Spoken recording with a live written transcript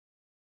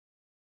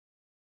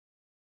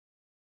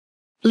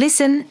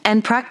Listen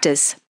and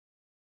practice.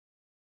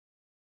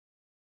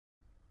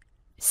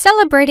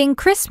 Celebrating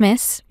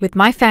Christmas with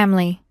my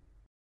family.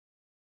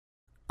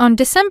 On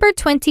December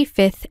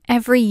 25th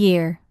every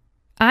year,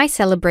 I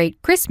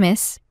celebrate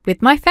Christmas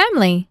with my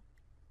family.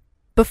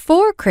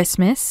 Before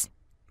Christmas,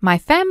 my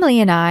family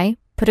and I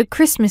put a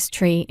Christmas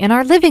tree in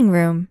our living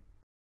room.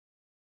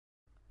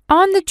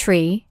 On the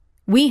tree,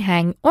 we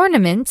hang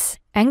ornaments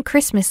and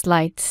Christmas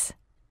lights.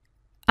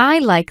 I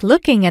like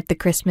looking at the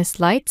Christmas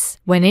lights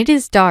when it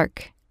is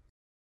dark.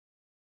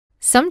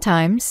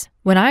 Sometimes,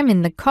 when I'm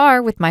in the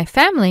car with my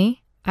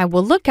family, I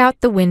will look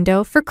out the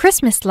window for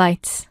Christmas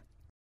lights.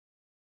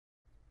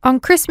 On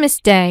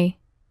Christmas Day,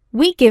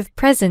 we give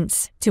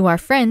presents to our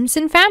friends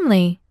and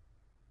family.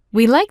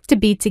 We like to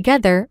be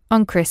together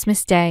on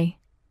Christmas Day.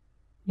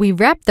 We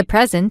wrap the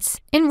presents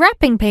in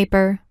wrapping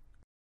paper.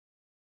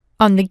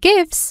 On the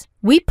gifts,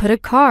 we put a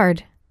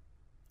card.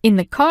 In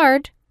the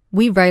card,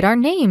 we write our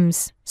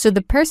names so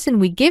the person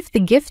we give the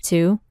gift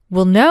to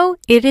will know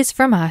it is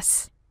from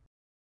us.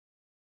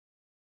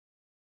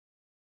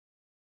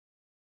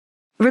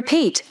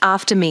 Repeat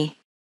after me.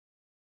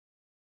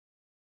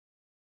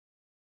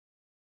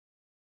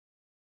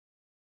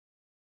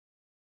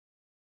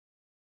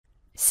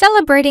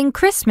 Celebrating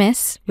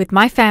Christmas with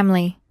my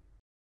family.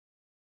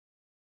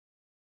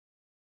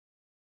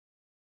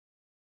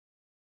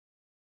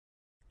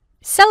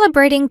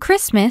 Celebrating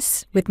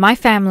Christmas with my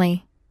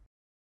family.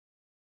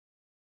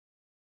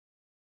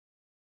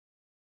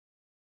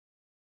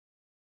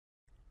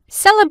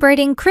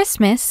 Celebrating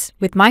Christmas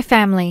with my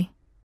family.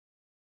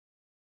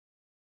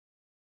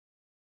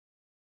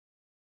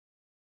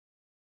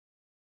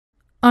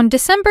 On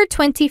December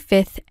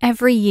 25th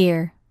every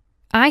year,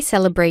 I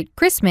celebrate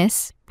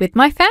Christmas with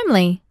my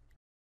family.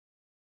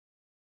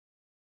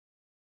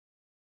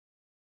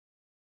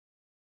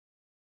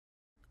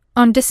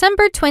 On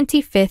December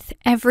 25th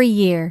every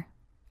year,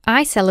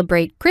 I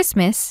celebrate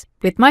Christmas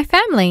with my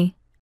family.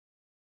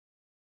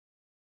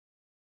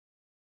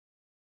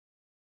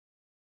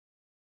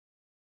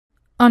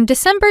 On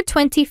December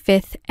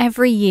 25th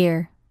every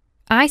year,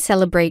 I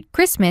celebrate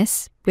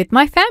Christmas with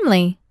my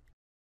family.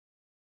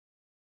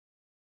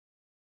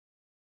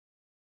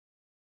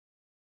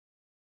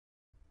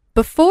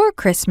 Before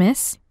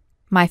Christmas,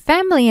 my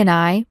family and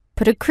I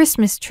put a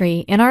Christmas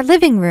tree in our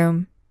living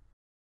room.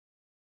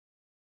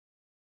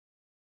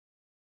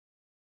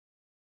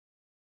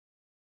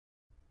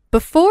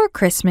 Before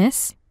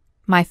Christmas,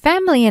 my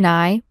family and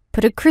I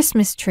put a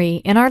Christmas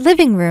tree in our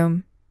living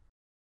room.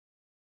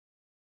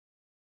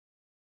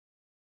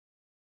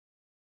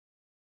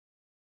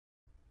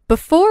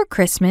 Before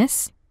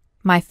Christmas,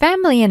 my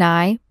family and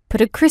I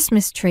put a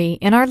Christmas tree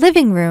in our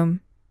living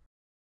room.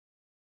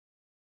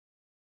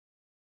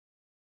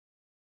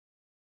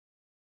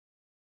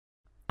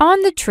 On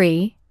the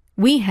tree,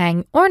 we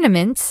hang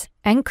ornaments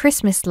and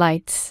Christmas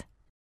lights.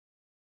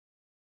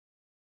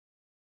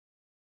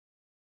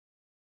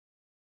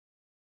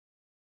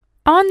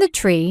 On the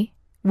tree,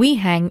 we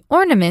hang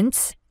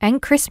ornaments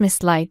and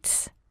Christmas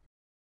lights.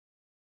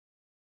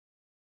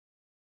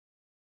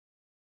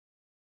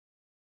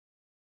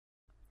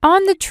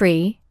 On the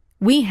tree,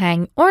 we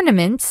hang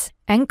ornaments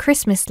and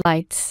Christmas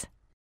lights.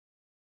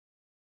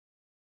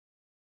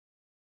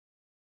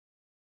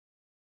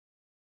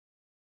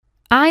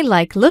 I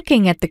like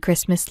looking at the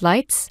Christmas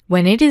lights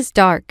when it is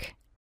dark.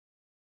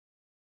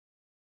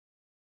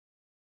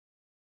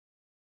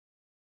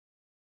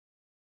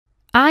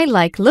 I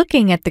like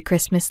looking at the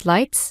Christmas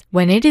lights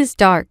when it is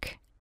dark.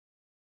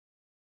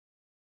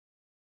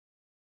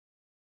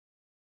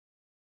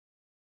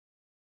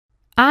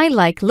 I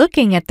like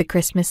looking at the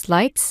Christmas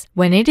lights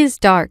when it is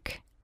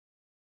dark.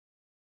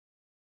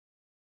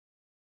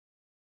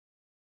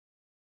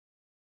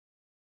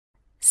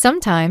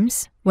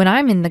 Sometimes, when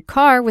I'm in the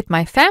car with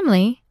my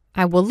family,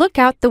 I will look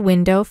out the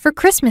window for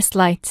Christmas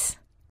lights.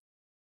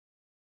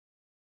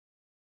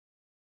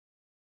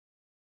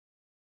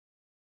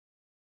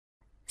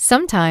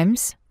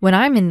 Sometimes, when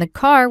I'm in the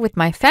car with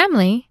my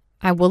family,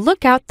 I will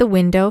look out the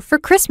window for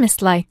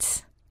Christmas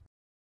lights.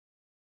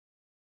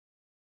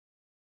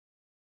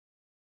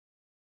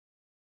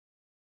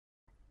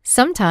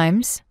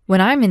 Sometimes,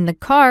 when I'm in the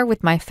car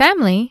with my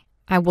family,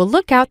 I will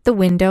look out the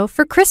window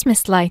for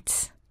Christmas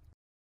lights.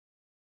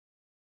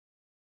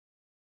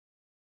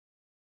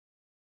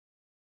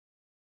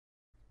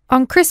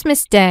 On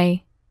Christmas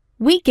Day,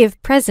 we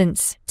give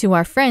presents to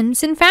our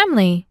friends and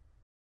family.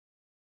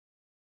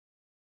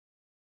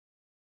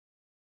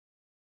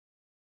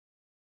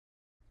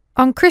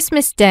 On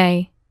Christmas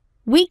Day,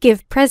 we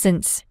give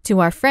presents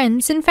to our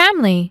friends and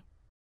family.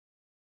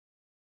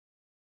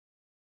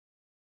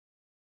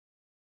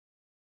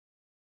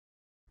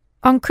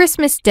 On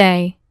Christmas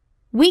Day,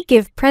 we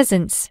give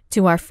presents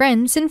to our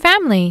friends and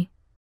family.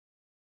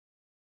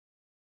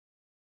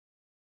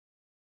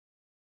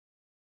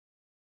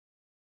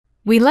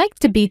 We like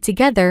to be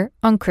together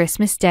on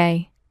Christmas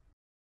Day.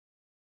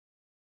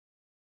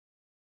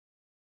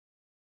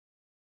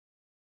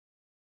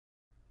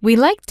 We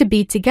like to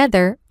be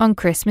together on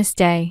Christmas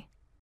Day.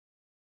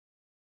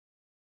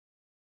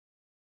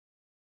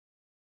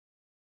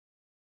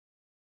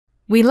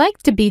 We like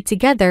to be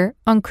together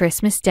on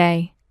Christmas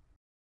Day.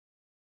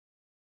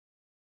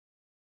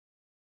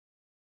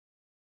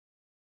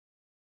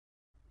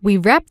 We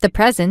wrap the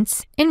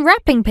presents in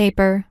wrapping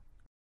paper.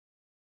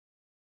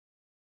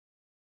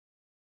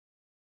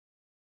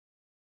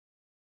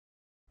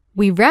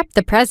 We wrap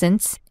the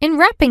presents in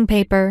wrapping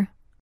paper.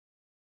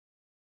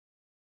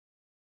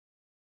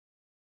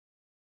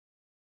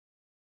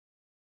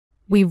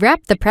 We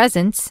wrap the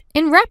presents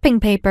in wrapping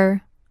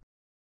paper.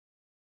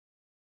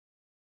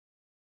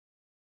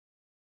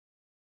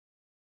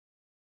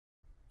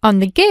 On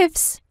the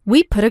gifts,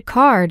 we put a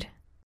card.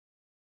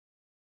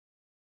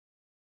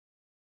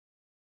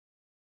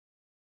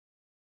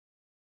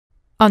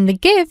 On the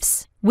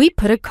gifts, we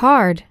put a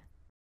card.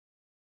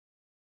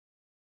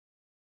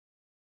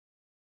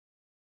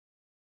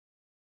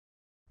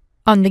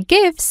 On the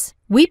gifts,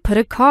 we put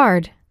a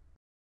card.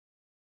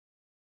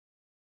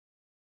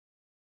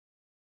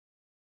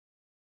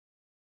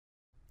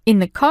 In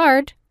the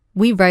card,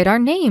 we write our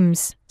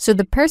names so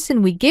the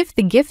person we give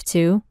the gift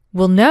to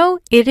will know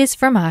it is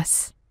from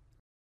us.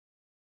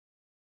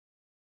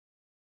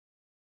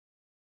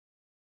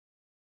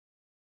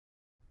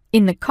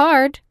 In the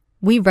card,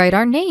 we write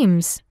our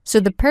names so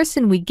the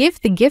person we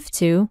give the gift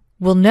to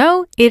will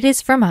know it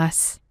is from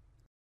us.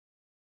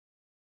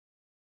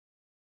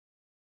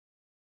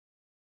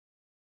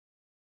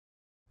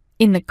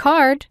 In the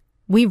card,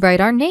 we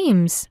write our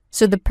names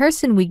so the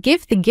person we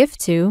give the gift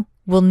to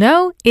will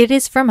know it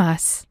is from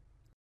us.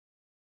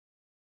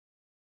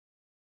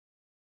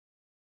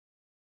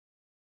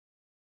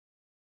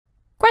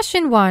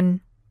 Question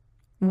 1.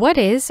 What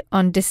is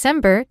on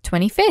December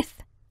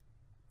 25th?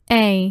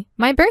 A.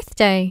 My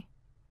birthday.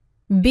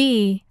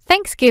 B.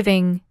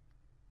 Thanksgiving.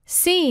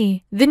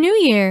 C. The New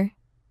Year.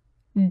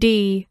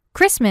 D.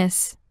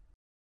 Christmas.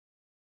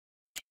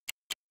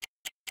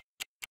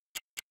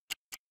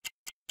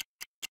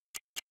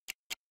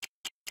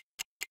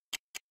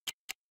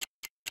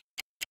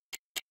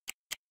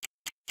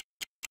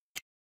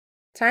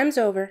 Time's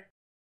over.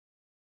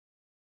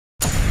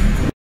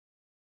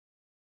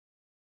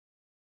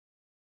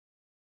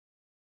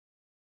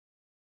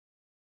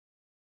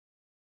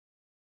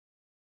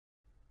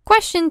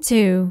 Question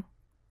 2.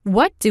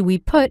 What do we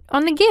put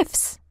on the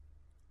gifts?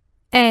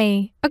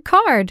 A. A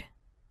card.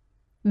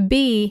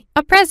 B.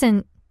 A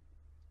present.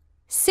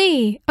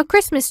 C. A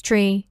Christmas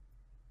tree.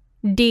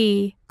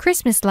 D.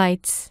 Christmas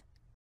lights.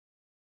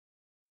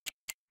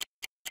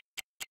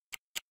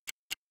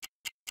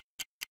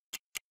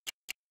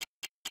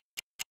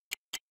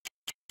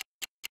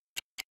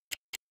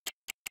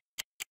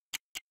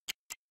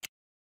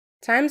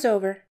 Time's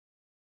over.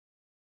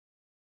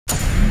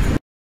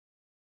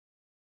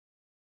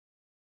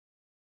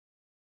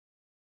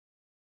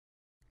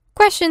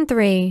 Question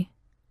 3.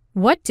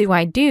 What do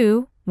I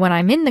do when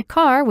I'm in the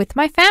car with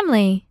my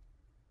family?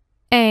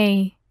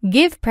 A.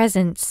 Give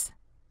presents.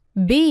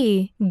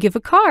 B. Give a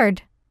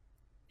card.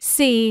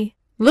 C.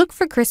 Look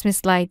for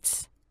Christmas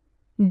lights.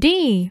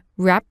 D.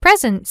 Wrap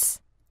presents.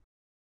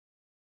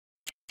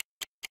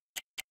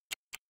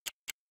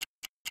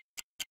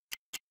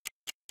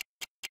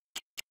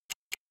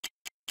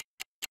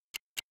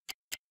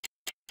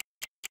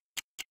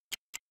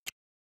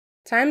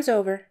 Time's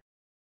over.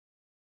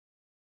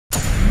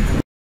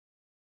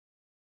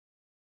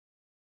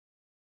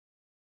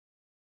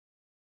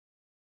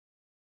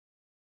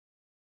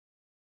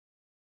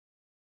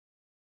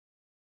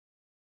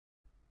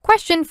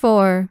 Question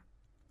 4.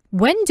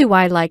 When do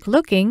I like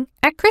looking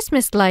at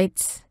Christmas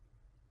lights?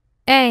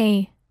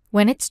 A.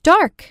 When it's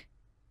dark.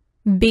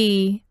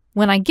 B.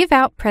 When I give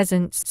out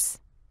presents.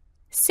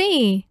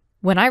 C.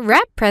 When I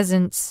wrap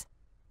presents.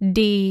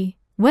 D.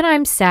 When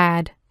I'm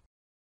sad.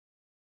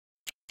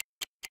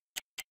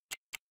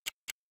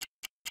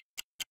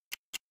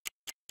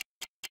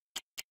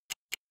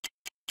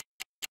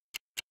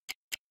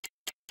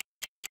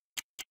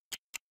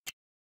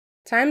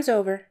 Time's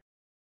over.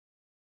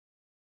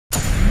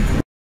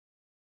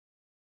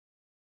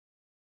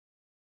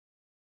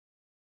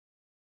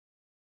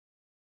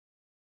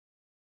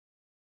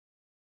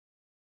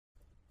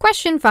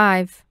 Question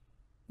 5.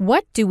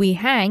 What do we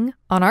hang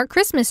on our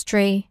Christmas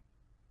tree?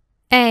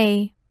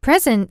 A.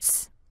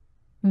 Presents.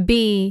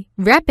 B.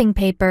 Wrapping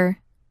paper.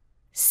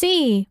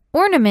 C.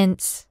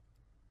 Ornaments.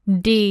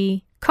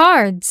 D.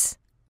 Cards.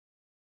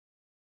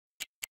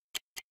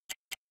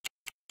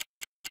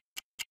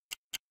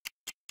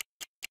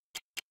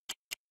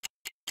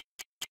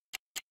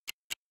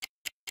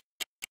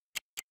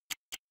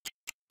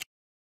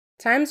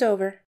 Time's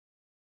over.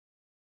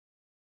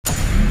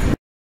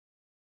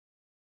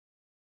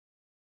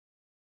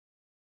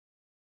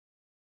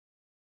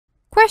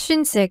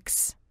 Question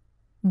 6.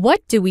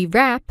 What do we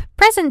wrap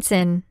presents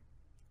in?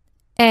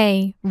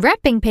 A.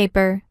 Wrapping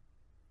paper.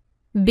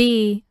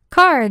 B.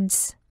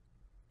 Cards.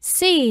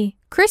 C.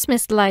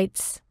 Christmas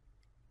lights.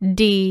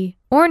 D.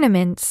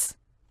 Ornaments.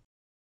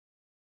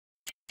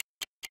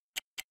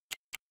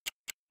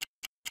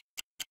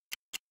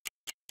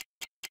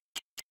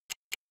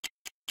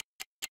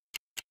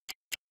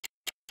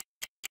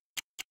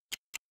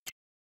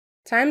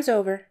 Time's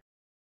over.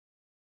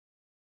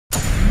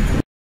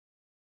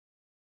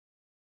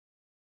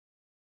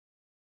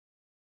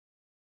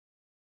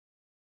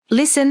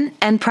 Listen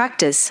and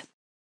practice.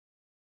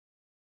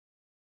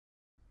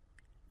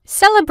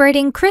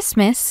 Celebrating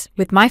Christmas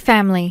with my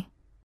family.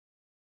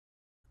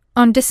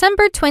 On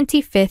December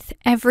 25th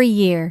every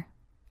year,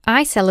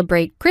 I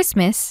celebrate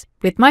Christmas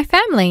with my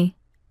family.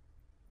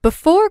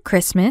 Before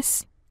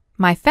Christmas,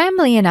 my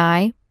family and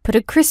I put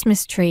a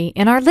Christmas tree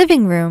in our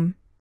living room.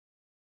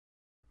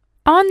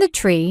 On the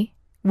tree,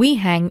 we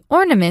hang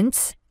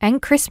ornaments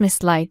and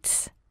Christmas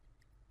lights.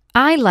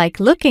 I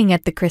like looking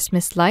at the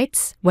Christmas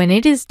lights when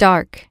it is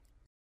dark.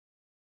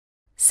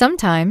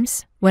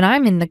 Sometimes, when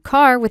I'm in the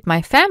car with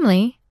my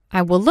family,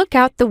 I will look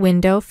out the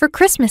window for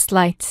Christmas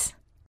lights.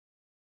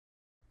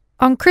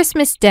 On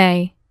Christmas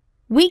Day,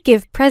 we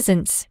give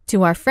presents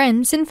to our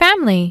friends and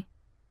family.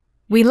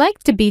 We like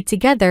to be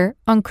together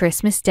on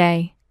Christmas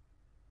Day.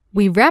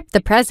 We wrap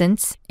the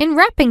presents in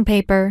wrapping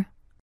paper.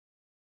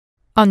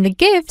 On the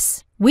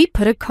gifts, we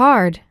put a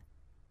card.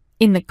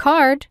 In the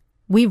card,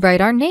 we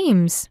write our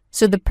names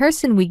so the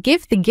person we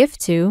give the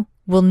gift to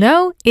will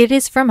know it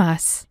is from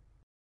us.